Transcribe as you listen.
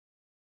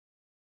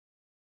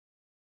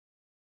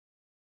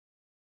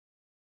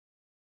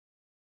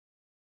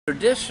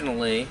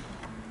Traditionally,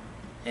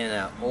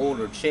 in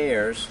older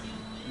chairs,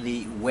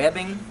 the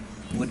webbing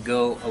would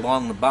go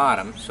along the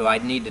bottom, so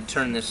I'd need to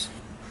turn this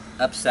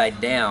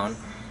upside down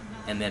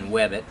and then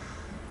web it,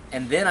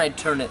 and then I'd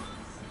turn it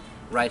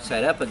right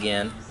side up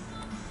again,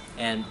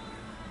 and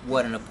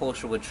what an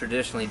upholsterer would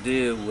traditionally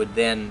do would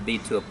then be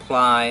to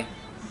apply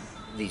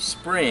the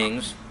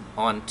springs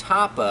on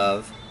top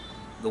of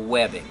the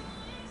webbing.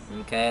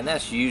 Okay, and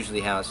that's usually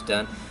how it's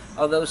done,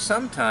 although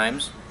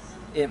sometimes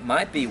it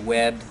might be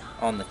webbed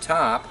on the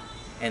top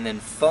and then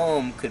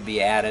foam could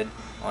be added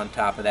on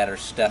top of that, or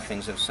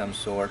stuffings of some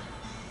sort,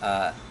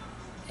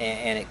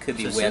 and it could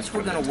be webbed. Since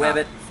we're going to web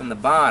it from the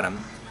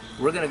bottom,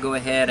 we're going to go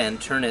ahead and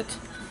turn it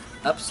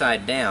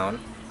upside down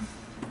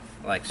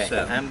like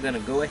so. I'm going to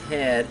go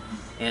ahead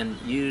and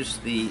use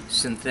the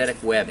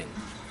synthetic webbing.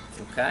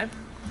 Okay,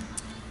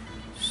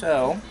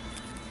 so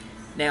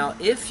now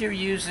if you're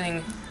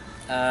using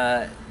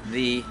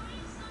the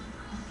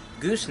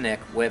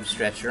gooseneck web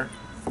stretcher,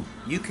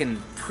 you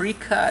can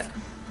pre-cut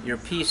your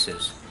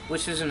pieces,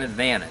 which is an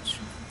advantage.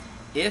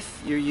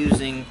 If you're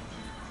using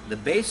the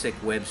basic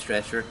web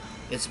stretcher,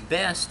 it's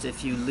best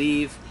if you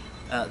leave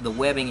the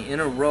webbing in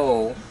a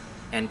roll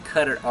and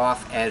cut it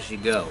off as you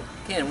go.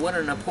 Again, what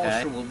an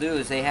upholsterer will do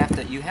is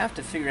you have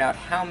to figure out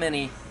how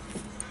many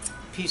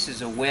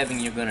pieces of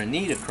webbing you're going to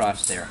need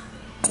across there.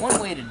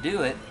 One way to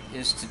do it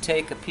is to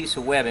take a piece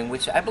of webbing,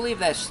 which I believe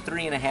that's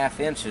 3.5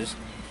 inches,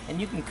 and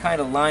you can kind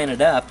of line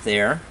it up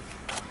there.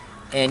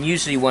 And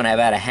usually you want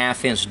about a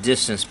 1/2 inch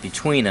distance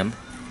between them.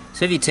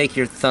 So if you take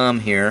your thumb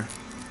here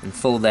and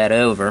fold that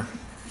over,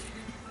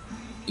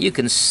 you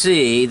can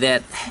see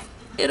that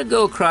it'll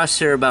go across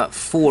there about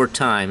 4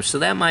 times. So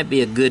that might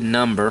be a good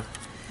number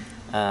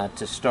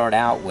to start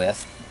out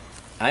with.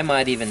 I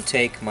might even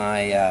take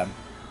my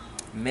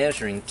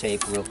measuring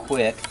tape real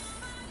quick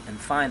and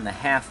find the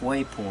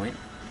halfway point,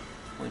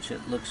 which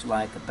it looks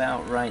like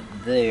about right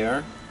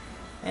there.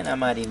 And I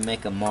might even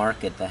make a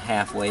mark at the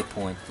halfway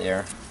point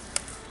there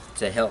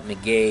to help me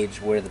gauge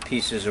where the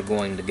pieces are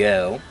going to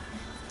go.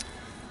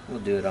 We'll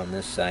do it on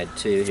this side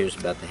too. Here's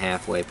about the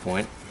halfway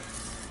point.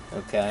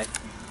 Okay,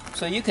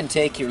 so you can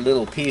take your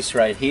little piece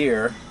right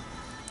here,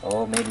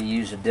 or maybe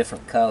use a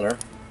different color.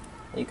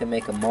 You can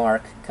make a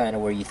mark kind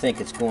of where you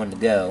think it's going to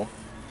go.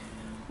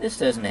 This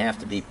doesn't have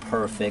to be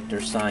perfect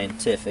or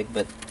scientific,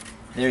 but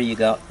there you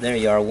go. There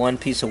you are. One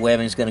piece of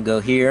webbing is going to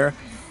go here,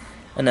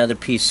 another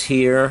piece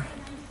here,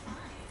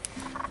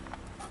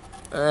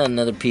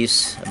 another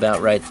piece about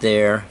right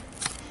there,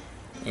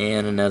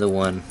 and another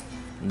one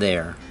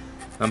there.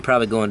 I'm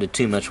probably going to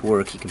too much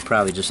work. You can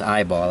probably just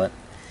eyeball it,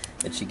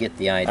 but you get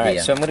the idea.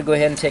 Alright, so I'm going to go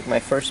ahead and take my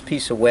first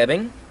piece of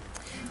webbing,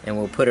 and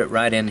we'll put it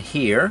right in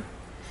here,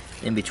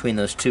 in between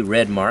those 2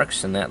 red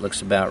marks, and that looks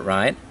about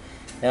right.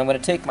 Now I'm going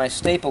to take my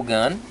staple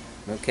gun,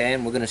 okay,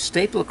 and we're going to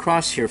staple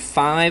across here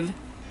 5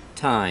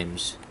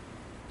 times.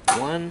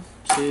 1,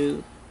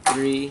 2,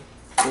 3,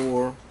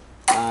 4,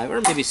 5,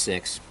 or maybe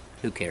 6.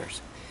 Who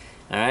cares?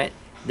 Alright,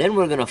 then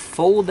we're going to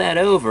fold that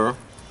over,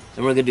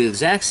 and we're going to do the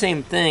exact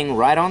same thing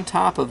right on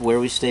top of where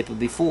we stapled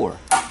before.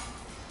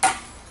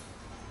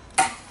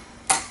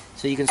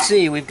 So you can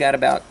see we've got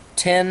about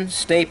 10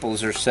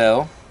 staples or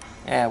so.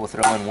 We'll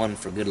throw in 1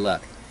 for good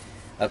luck.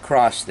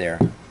 Across there.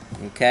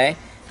 Okay?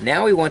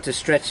 Now we want to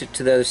stretch it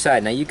to the other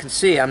side. Now you can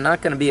see I'm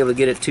not going to be able to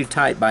get it too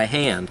tight by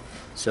hand,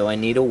 so I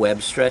need a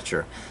web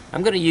stretcher.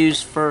 I'm going to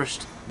use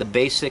first the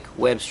basic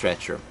web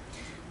stretcher.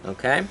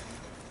 Okay?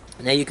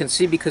 Now you can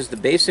see because the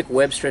basic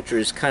web stretcher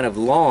is kind of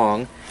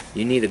long,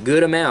 you need a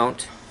good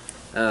amount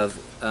of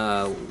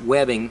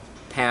webbing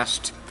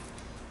past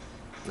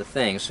the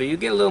thing. So you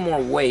get a little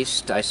more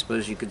waste, I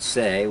suppose you could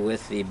say,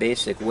 with the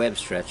basic web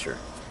stretcher.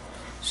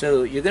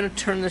 So you're going to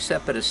turn this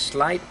up at a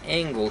slight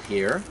angle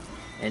here,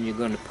 and you're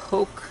going to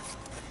poke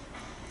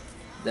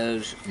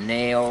those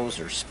nails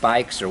or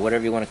spikes or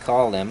whatever you want to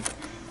call them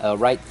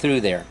right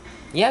through there.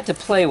 You have to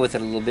play with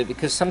it a little bit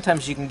because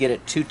sometimes you can get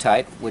it too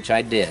tight, which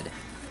I did.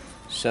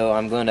 So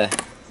I'm going to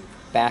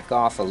back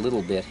off a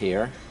little bit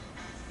here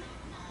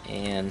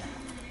and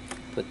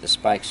put the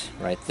spikes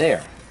right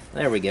there.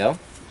 There we go.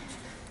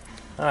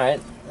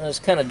 Alright, it's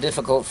kind of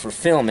difficult for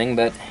filming,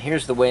 but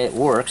here's the way it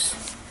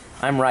works.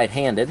 I'm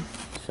right-handed,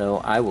 so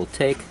I will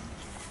take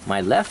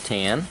my left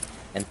hand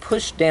and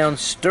push down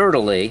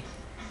sturdily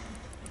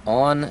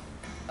on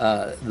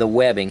the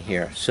webbing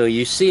here. So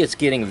you see it's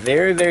getting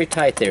very, very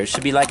tight there. It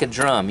should be like a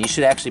drum. You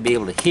should actually be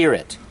able to hear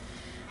it.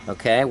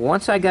 Okay,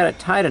 once I got it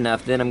tight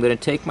enough, then I'm going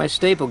to take my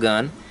staple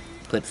gun,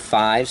 put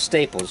 5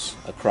 staples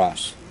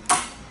across.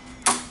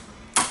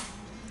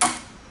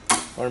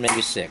 Or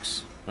maybe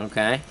 6.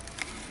 Okay,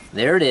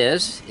 there it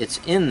is. It's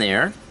in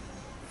there.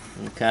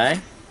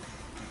 Okay,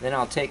 then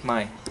I'll take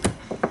my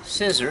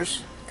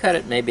scissors, cut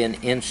it maybe 1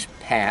 inch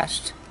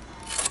past,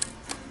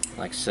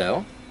 like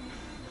so.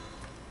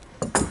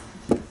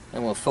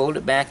 And we'll fold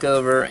it back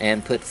over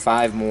and put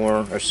 5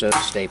 more or so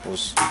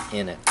staples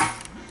in it.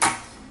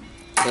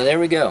 So there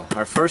we go.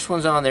 Our first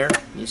one's on there.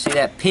 You see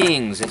that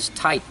pings. It's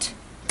tight.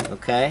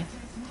 Okay?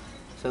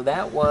 So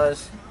that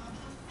was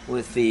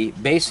with the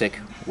basic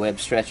web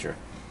stretcher.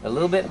 A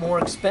little bit more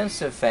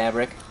expensive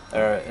fabric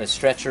or a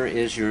stretcher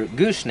is your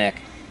gooseneck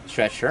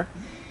stretcher,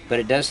 but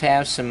it does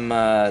have some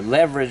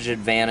leverage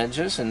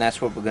advantages, and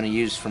that's what we're going to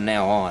use from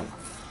now on.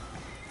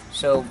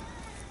 So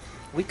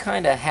we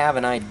kind of have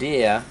an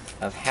idea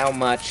of how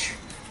much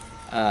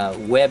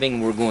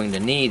webbing we're going to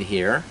need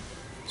here.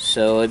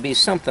 So it'd be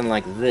something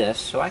like this.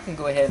 So I can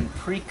go ahead and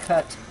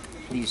pre-cut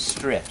these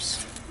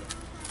strips.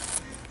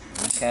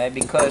 Okay,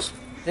 because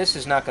this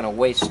is not going to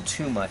waste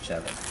too much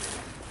of it.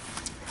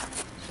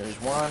 So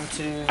there's 1,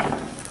 2,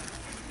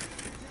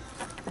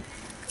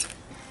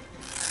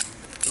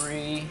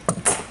 3,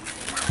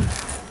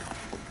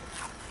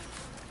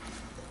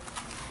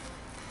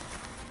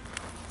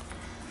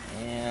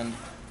 and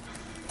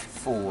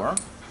 4.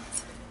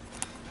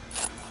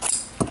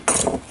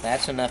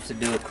 That's enough to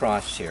do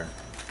across here.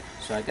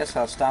 So I guess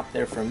I'll stop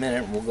there for a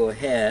minute and we'll go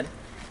ahead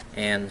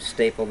and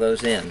staple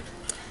those in.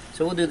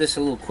 So we'll do this a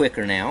little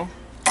quicker now.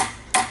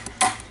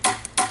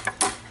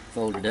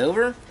 Fold it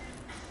over.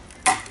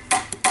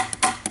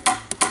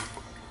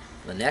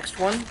 The next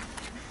one.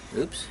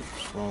 Oops,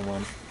 wrong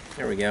one.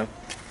 There we go.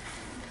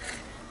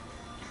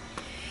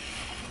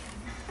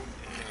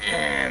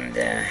 And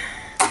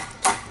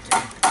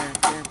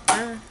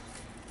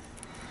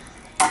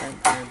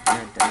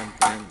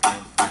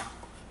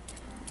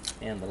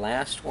the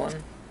last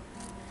one.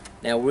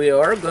 Now we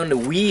are going to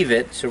weave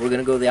it, so we're going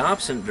to go the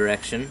opposite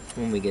direction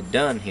when we get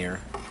done here.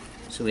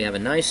 So we have a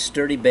nice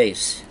sturdy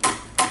base.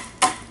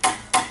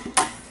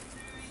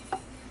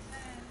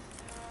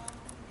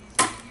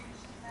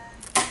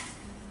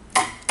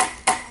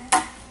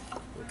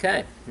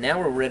 Okay, now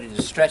we're ready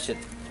to stretch it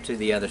to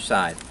the other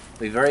side.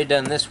 We've already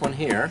done this one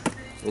here.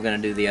 We're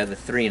going to do the other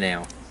 3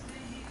 now.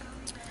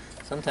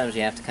 Sometimes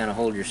you have to kind of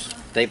hold your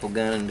staple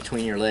gun in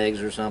between your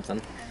legs or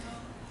something.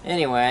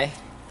 Anyway,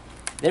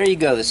 there you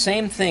go. The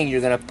same thing.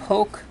 You're going to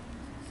poke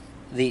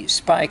the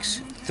spikes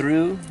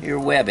through your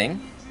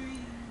webbing.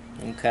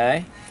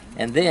 Okay?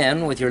 And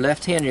then with your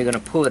left hand you're going to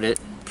put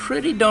it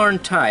pretty darn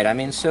tight. I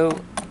mean,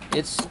 so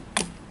it's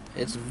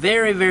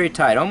very, very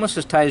tight. Almost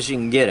as tight as you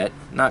can get it.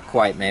 Not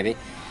quite, maybe.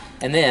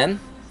 And then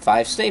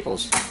 5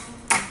 staples.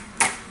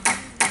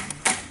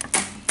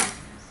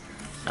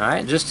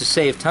 Alright, just to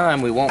save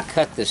time, we won't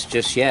cut this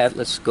just yet.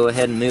 Let's go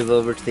ahead and move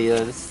over to the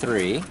other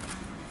 3.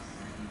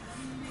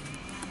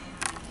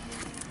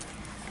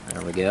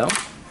 There we go.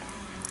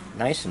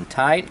 Nice and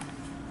tight.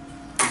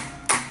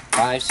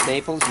 5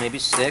 staples, maybe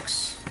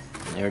 6.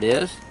 There it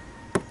is.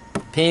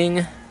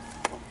 Ping.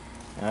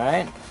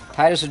 Alright,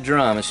 tight as a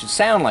drum. It should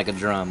sound like a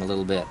drum a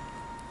little bit.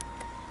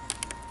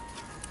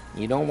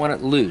 You don't want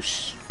it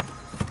loose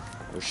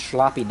or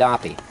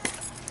sloppy-doppy.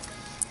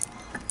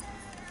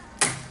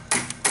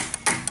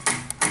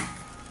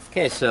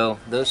 Okay, so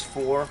those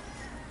 4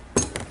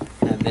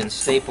 have been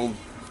stapled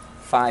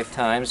 5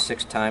 times,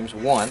 6 times,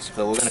 once,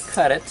 but we're going to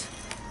cut it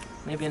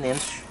maybe an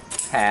inch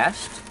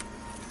past,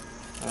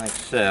 like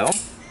so.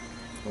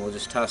 And we'll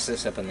just toss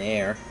this up in the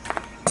air.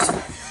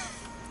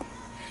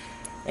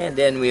 And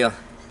then we'll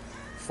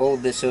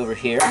fold this over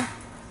here,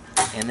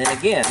 and then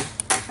again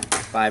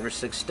 5 or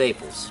 6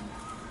 staples.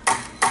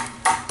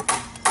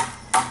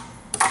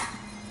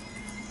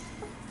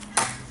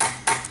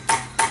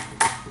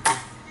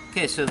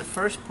 Okay, so the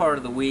first part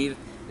of the weave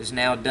is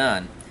now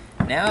done.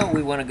 Now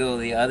we want to go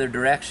the other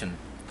direction.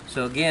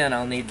 So again,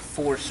 I'll need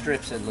 4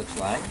 strips, it looks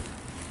like,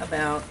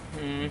 about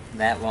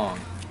that long.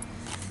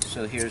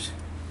 So here's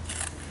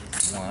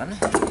 1,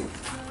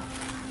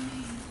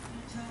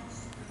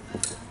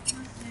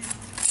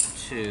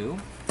 2,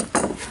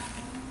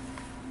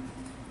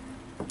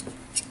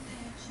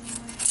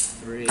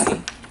 3.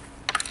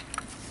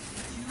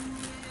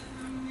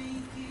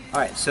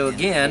 Alright, so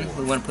again,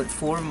 we want to put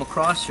 4 of them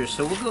across here,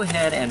 so we'll go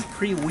ahead and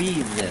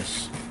pre-weave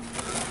this,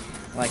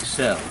 like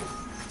so.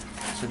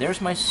 So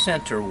there's my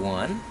center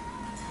one.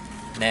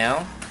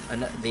 Now,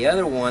 the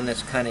other one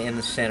that's kind of in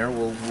the center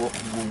will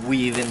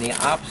weave in the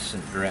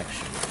opposite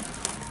direction,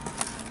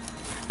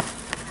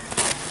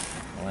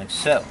 like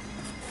so.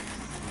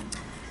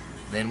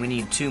 Then we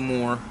need 2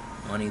 more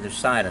on either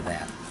side of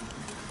that.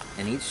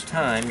 And each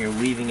time you're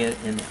weaving it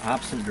in the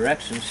opposite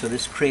direction, so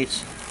this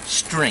creates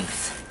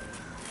strength.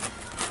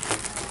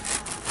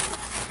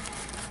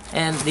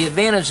 And the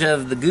advantage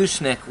of the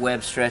gooseneck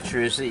web stretcher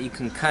is that you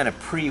can kind of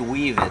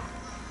pre-weave it,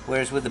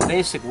 whereas with the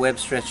basic web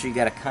stretcher you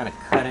got to kind of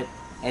cut it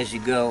as you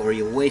go, or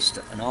you waste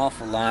an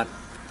awful lot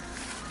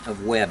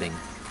of webbing.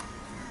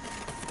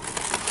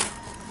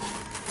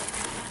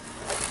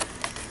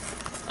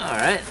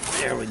 Alright,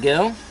 there we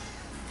go.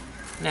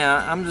 Now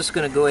I'm just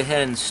going to go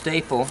ahead and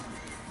staple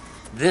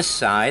this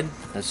side,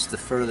 that's the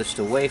furthest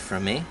away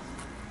from me.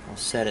 I'll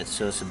set it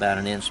so it's about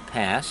an inch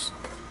past.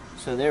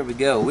 So there we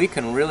go. We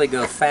can really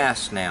go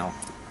fast now.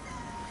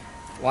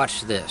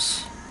 Watch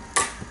this.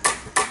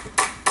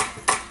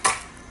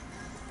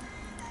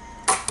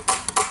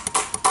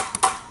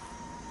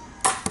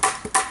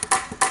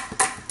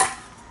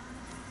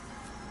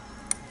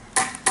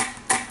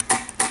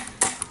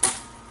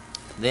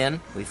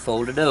 Then we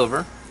fold it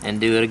over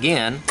and do it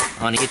again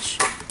on each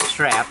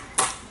strap,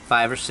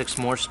 5 or 6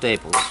 more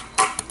staples.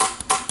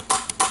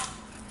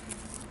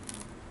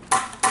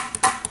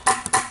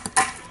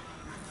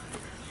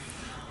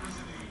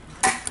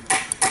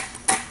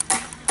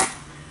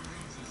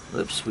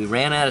 Oops, we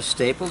ran out of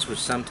staples, which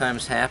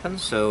sometimes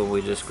happens, so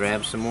we just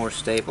grabbed some more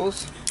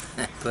staples,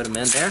 put them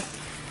in there.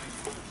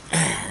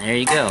 There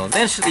you go.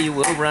 Eventually you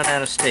will run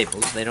out of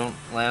staples. They don't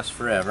last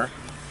forever.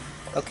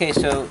 Okay,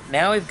 so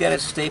now we've got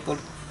it stapled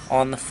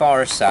on the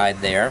far side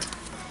there.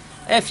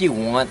 If you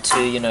want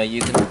to, you know,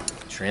 you can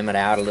trim it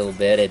out a little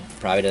bit. It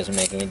probably doesn't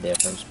make any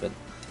difference, but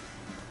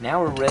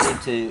now we're ready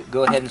to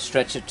go ahead and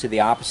stretch it to the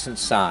opposite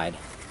side.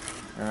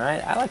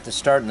 Alright, I like to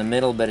start in the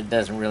middle, but it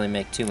doesn't really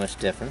make too much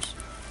difference.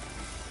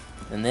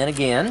 And then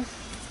again,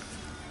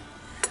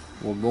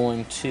 we're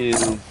going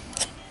to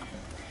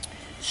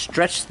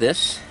stretch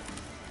this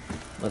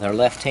with our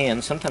left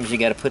hand. Sometimes you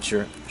got to put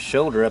your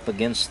shoulder up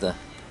against the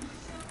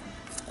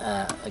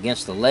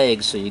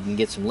legs so you can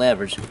get some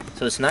leverage.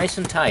 So it's nice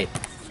and tight.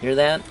 Hear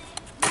that?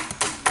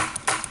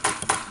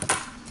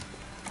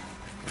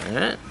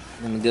 Alright,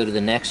 then we go to the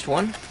next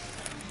one.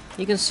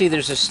 You can see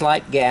there's a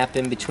slight gap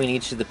in between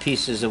each of the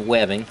pieces of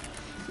webbing.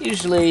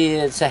 Usually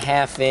it's a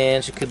 ½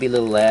 inch, it could be a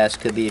little less,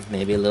 could be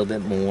maybe a little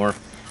bit more.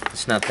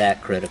 It's not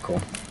that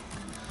critical.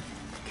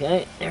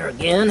 Okay, there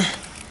again,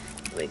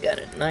 we got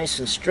it nice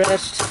and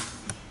stretched.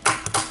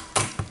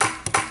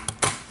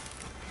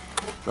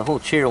 The whole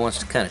chair wants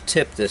to kind of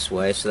tip this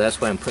way, so that's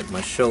why I'm putting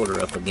my shoulder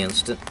up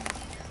against it.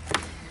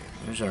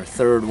 There's our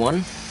third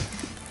one.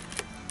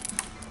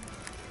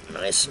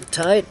 Nice and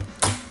tight.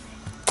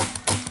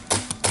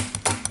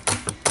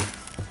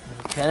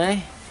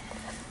 Okay.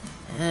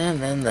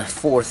 And then the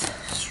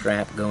fourth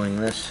strap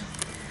going this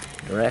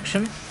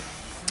direction,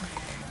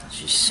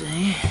 as you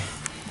see.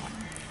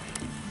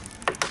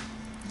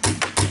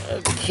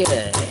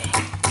 Okay.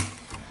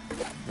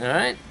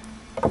 Alright.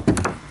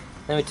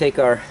 Then we take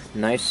our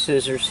nice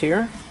scissors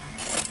here,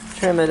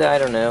 trim it, I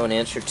don't know, an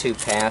inch or two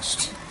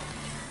past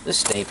the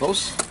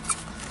staples,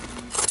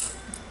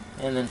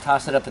 and then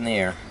toss it up in the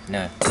air.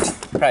 No,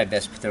 probably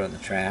best to throw it in the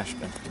trash,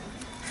 but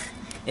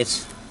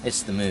it's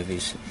the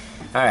movies.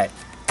 Alright.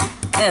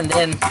 And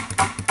then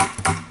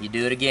you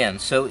do it again.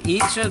 So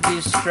each of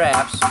these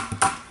straps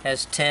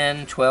has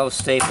 10, 12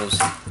 staples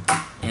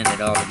in it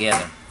all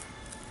together.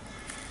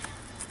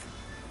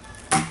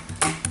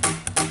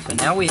 So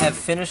now we have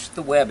finished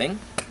the webbing,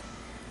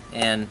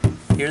 and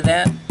hear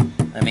that?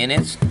 I mean,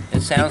 it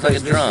sounds like a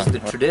drum. This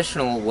is the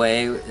traditional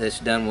way that's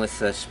done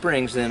with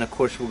springs. Then of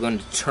course we're going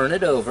to turn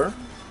it over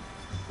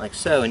like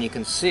so, and you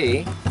can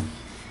see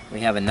we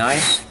have a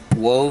nice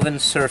woven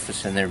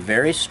surface, and they're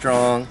very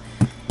strong,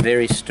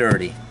 very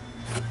sturdy.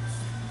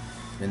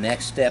 The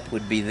next step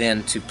would be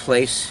then to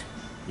place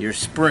your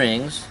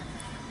springs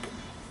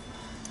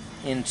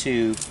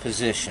into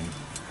position.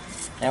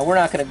 Now we're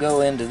not going to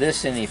go into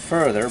this any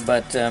further,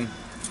 but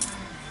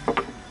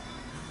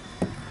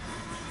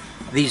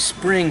these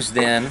springs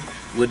then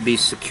would be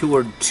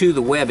secured to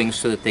the webbing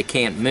so that they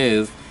can't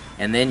move,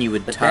 and then you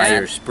would tie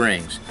your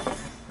springs.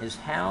 Is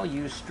how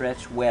you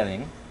stretch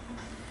webbing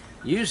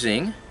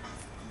using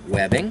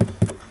webbing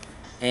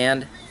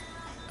and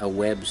a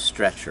web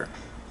stretcher.